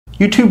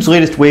YouTube's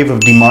latest wave of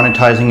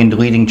demonetizing and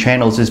deleting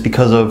channels is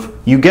because of,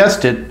 you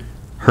guessed it,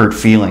 hurt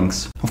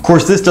feelings. Of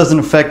course, this doesn't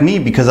affect me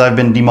because I've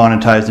been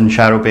demonetized and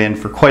shadow banned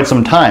for quite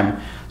some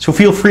time, so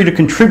feel free to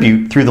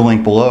contribute through the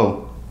link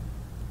below.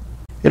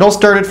 It all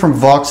started from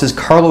Vox's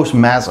Carlos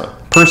Maza,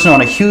 a person on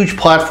a huge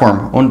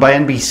platform owned by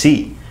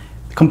NBC,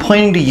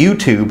 complaining to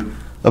YouTube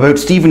about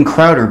Steven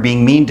Crowder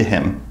being mean to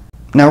him.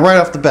 Now right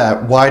off the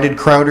bat, why did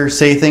Crowder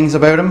say things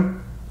about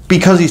him?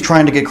 Because he's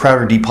trying to get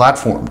Crowder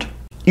deplatformed.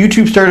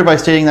 YouTube started by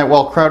stating that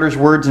while Crowder's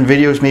words and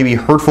videos may be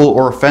hurtful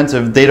or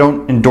offensive, they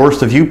don't endorse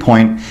the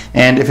viewpoint,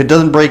 and if it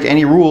doesn't break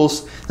any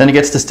rules, then it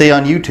gets to stay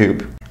on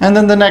YouTube. And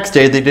then the next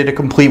day they did a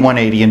complete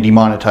 180 and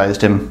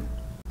demonetized him.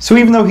 So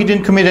even though he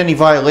didn't commit any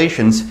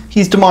violations,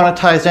 he's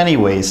demonetized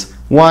anyways.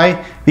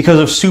 Why? Because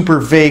of super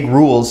vague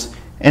rules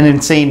and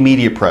insane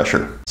media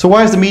pressure. So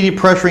why is the media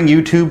pressuring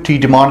YouTube to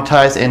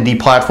demonetize and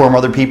deplatform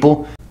other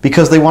people?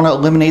 Because they want to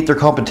eliminate their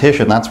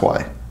competition, that's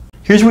why.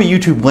 Here's what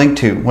YouTube linked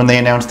to when they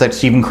announced that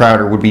Steven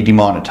Crowder would be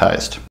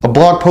demonetized. A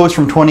blog post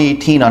from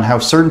 2018 on how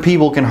certain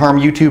people can harm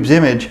YouTube's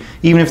image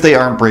even if they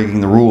aren't breaking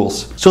the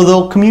rules. So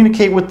they'll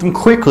communicate with them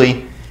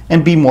quickly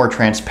and be more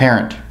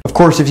transparent. Of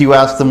course, if you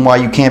ask them why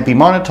you can't be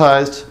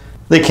monetized,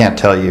 they can't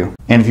tell you.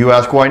 And if you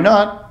ask why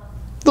not,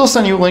 they'll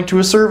send you a link to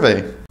a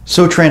survey.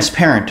 So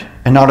transparent,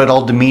 and not at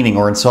all demeaning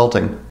or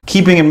insulting.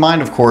 Keeping in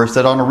mind, of course,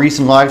 that on a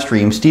recent live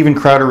stream, Steven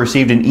Crowder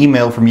received an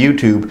email from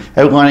YouTube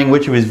outlining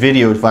which of his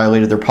videos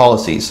violated their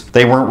policies.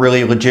 They weren't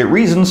really legit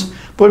reasons,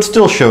 but it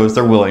still shows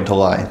they're willing to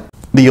lie.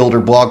 The older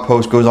blog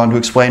post goes on to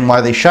explain why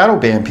they shadow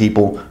ban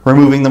people,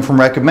 removing them from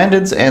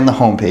recommendeds and the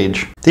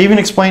homepage. They even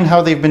explain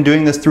how they've been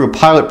doing this through a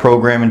pilot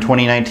program in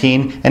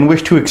 2019 and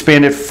wish to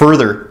expand it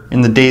further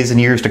in the days and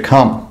years to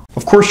come.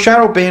 Of course,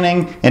 shadow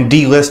banning and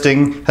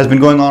delisting has been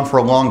going on for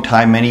a long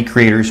time, many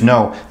creators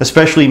know.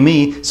 Especially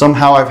me,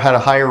 somehow I've had a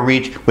higher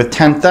reach with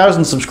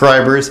 10,000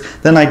 subscribers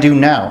than I do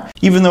now.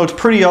 Even though it's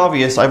pretty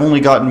obvious I've only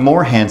gotten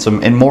more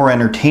handsome and more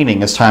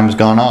entertaining as time has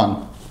gone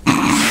on.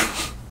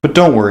 But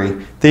don't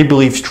worry, they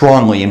believe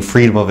strongly in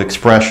freedom of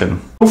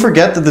expression. Don't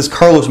forget that this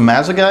Carlos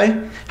Maza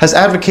guy has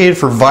advocated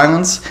for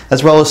violence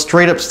as well as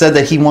straight up said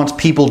that he wants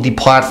people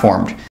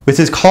deplatformed, with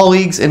his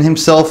colleagues and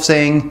himself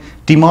saying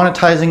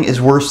demonetizing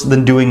is worse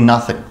than doing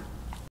nothing.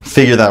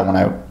 Figure that one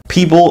out.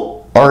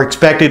 People are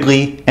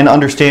expectedly and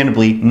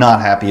understandably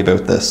not happy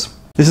about this.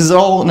 This is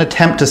all an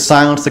attempt to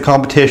silence the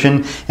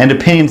competition and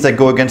opinions that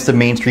go against the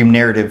mainstream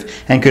narrative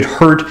and could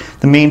hurt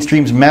the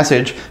mainstream's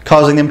message,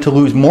 causing them to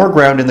lose more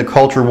ground in the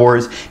culture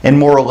wars and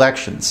more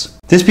elections.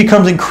 This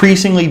becomes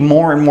increasingly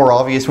more and more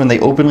obvious when they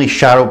openly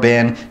shadow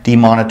ban,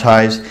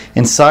 demonetize,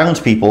 and silence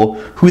people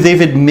who they've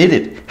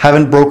admitted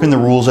haven't broken the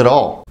rules at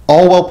all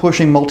while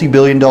pushing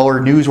multi-billion-dollar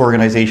news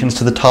organizations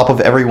to the top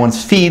of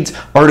everyone's feeds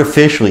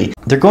artificially.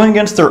 They're going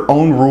against their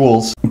own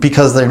rules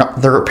because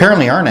there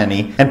apparently aren't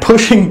any, and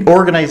pushing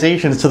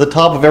organizations to the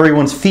top of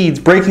everyone's feeds,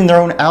 breaking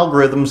their own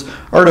algorithms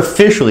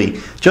artificially,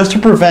 just to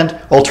prevent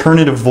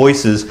alternative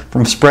voices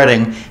from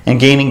spreading and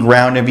gaining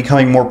ground and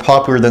becoming more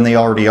popular than they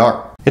already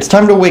are. It's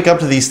time to wake up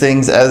to these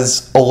things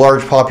as a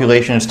large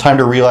population. It's time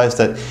to realize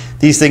that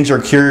these things are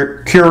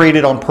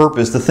curated on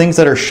purpose. The things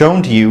that are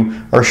shown to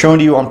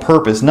you on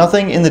purpose.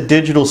 Nothing in the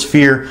digital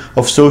sphere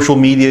of social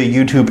media,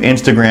 YouTube,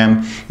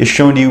 Instagram is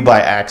shown to you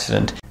by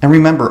accident. And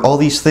remember, all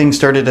these things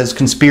started as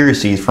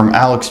conspiracies from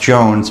Alex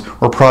Jones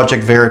or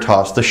Project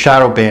Veritas, the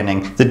shadow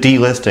banning, the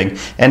delisting,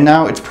 and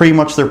now it's pretty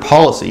much their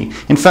policy.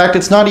 In fact,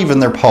 it's not even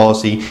their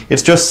policy,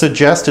 it's just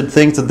suggested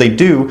things that they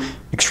do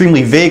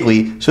extremely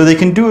vaguely so they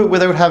can do it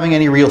without having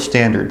any real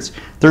standards.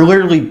 They're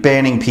literally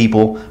banning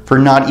people for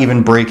not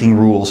even breaking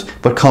rules,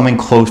 but coming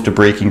close to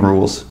breaking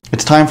rules.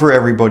 It's time for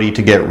everybody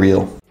to get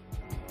real.